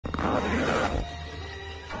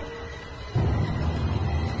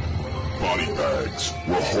body bags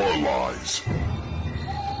where horror lies.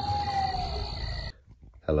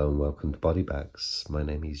 Hello and welcome to Body Bags. My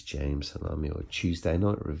name is James and I'm your Tuesday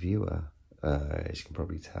night reviewer. As you can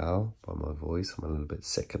probably tell by my voice, I'm a little bit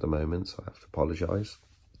sick at the moment, so I have to apologise.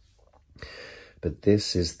 But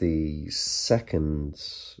this is the second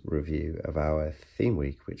review of our theme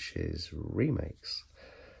week, which is remakes.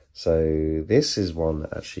 So this is one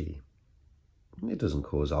that actually, it doesn't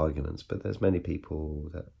cause arguments, but there's many people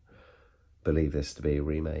that believe this to be a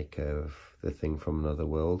remake of The Thing from Another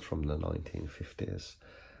World from the 1950s.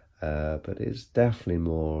 But it's definitely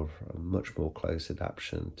a much more close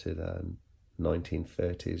adaptation to the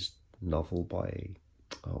 1930s novel by,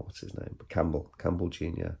 what's his name? Campbell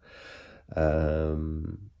Jr.,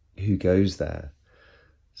 Who Goes There?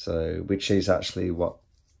 So, which is actually what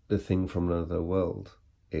The Thing from Another World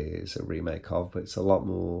is a remake of, but it's a lot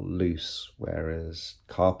more loose, whereas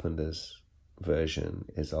Carpenter's version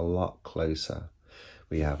is a lot closer.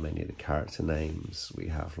 We have many of the character names, we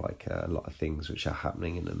have like a lot of things which are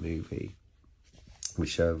happening in the movie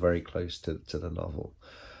which are very close to the novel.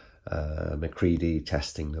 MacReady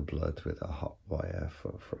testing the blood with a hot wire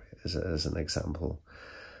as an example.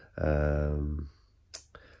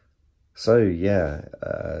 So yeah,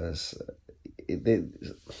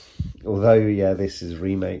 although yeah, this is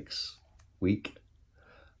remakes week,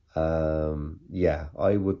 yeah,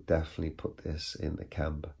 I would definitely put this in the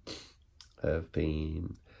camp of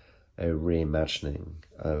being a reimagining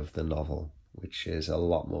of the novel, which is a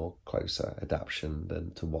lot more closer adaptation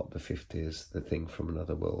than to what the 50s The Thing from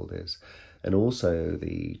Another World is. And also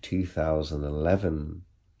the 2011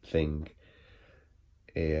 thing,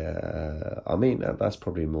 I mean, that's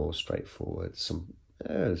probably more straightforward. Some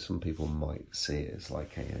people might see it as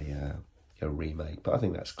like a remake, but I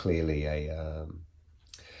think that's clearly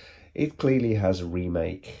it clearly has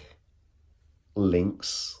remake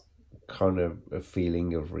links, kind of a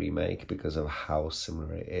feeling of remake because of how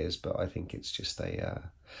similar it is, but I think it's just a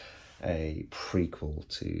prequel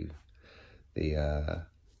to the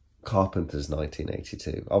Carpenter's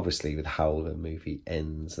 1982. Obviously, with how the movie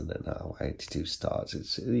ends and then how 82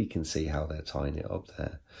 starts, you can see how they're tying it up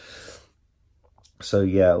there. So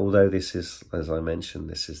yeah, although this is, as I mentioned,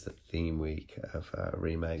 this is the theme week of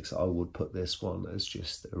remakes, I would put this one as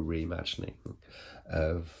just a reimagining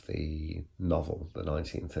of the novel, the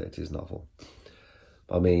 1930s novel.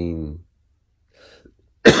 I mean,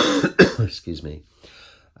 excuse me,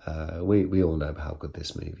 we all know how good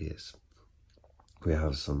this movie is. We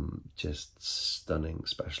have some just stunning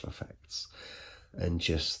special effects, and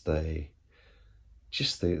just the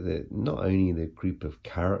not only the group of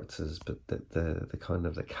characters, but the kind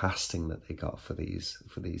of the casting that they got for these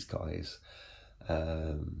guys.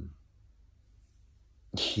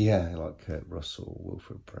 Yeah, like Kurt Russell,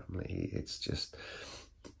 Wilfred Brimley. It's just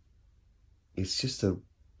a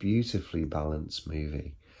beautifully balanced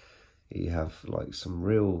movie. You have like some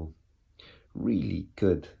really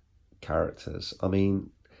good characters. I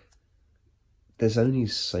mean, there's only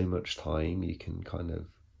so much time you can kind of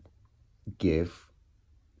give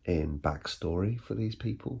in backstory for these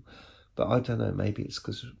people, but I don't know, maybe it's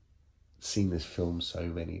because we've seen this film so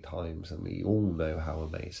many times and we all know how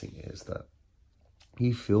amazing it is that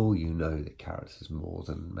you feel you know the characters more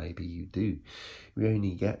than maybe you do. We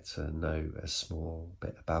only get to know a small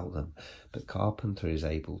bit about them, but Carpenter is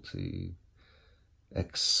able to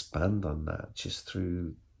expand on that just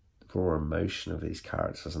through raw emotion of these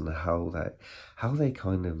characters and how they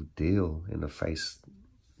kind of deal in the face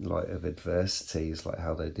like of adversities, like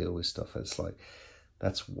how they deal with stuff. It's like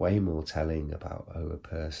that's way more telling about who a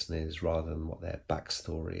person is rather than what their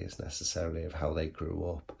backstory is necessarily, of how they grew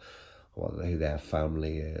up, who their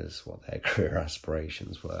family is, what their career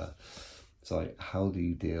aspirations were. It's like, how do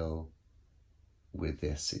you deal with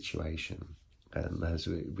this situation? And as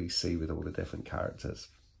we see with all the different characters,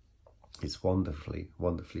 it's wonderfully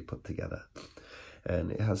put together.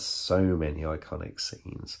 And it has so many iconic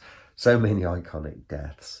scenes, so many iconic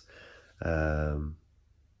deaths. I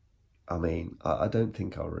mean, I don't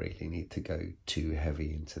think I really need to go too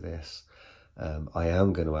heavy into this. I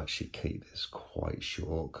am going to actually keep this quite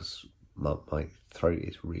short because my throat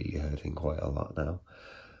is really hurting quite a lot now.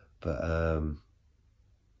 But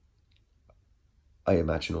I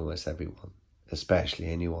imagine almost everyone,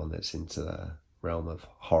 especially anyone that's into the realm of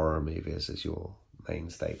horror movies as your main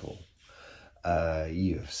staple,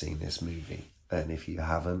 you have seen this movie. And if you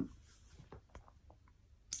haven't,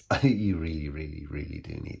 you really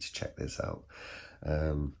do need to check this out.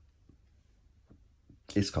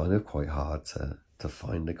 It's kind of quite hard to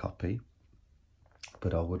find a copy,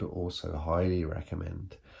 but I would also highly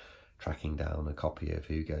recommend tracking down a copy of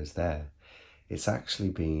Who Goes There. it's actually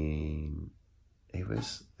it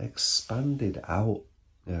was expanded out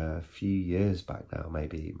a few years back now,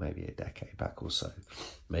 maybe a decade back or so,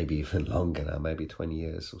 maybe even longer now, maybe 20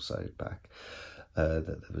 years or so back, that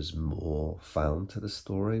there was more found to the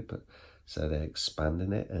story, but so they're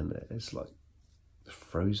expanding it, and it's like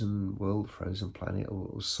Frozen World, Frozen Planet,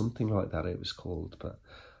 or something like that it was called, but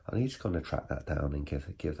I need to kind of track that down and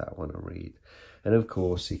give that one a read. And of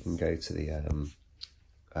course you can go to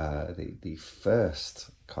the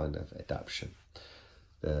first kind of adaptation,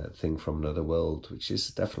 the Thing from Another World, which is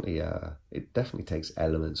definitely it definitely takes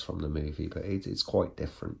elements from the movie, but it's quite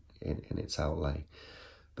different in its outlay.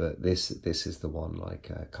 But this is the one, like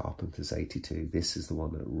Carpenter's 82. This is the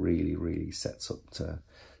one that really sets up to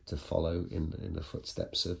follow in the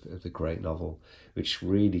footsteps of the great novel, which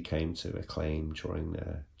really came to acclaim during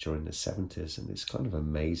the 70s. And it's kind of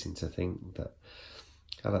amazing to think that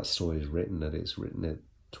how that story is written, that it's written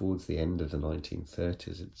towards the end of the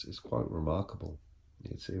 1930s. It's quite remarkable.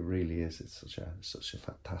 It really is. It's such a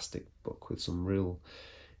fantastic book with some real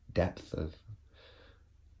depth of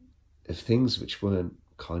things which weren't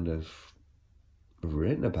kind of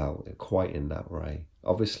written about quite in that way.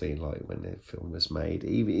 Obviously, like when the film was made,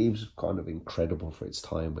 it was kind of incredible for its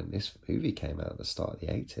time when this movie came out at the start of the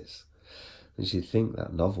 80s. And you'd think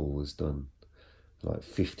that novel was done like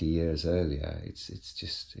 50 years earlier. It's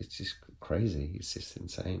just crazy. It's just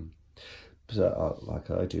insane. So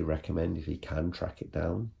I do recommend, if you can track it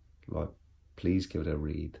down, like please give it a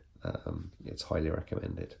read. It's highly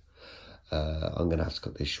recommended. I'm going to have to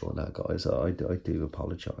cut this short now, guys. I do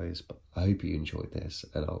apologise, but I hope you enjoyed this,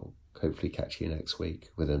 and I'll hopefully catch you next week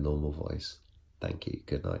with a normal voice. Thank you.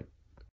 Good night.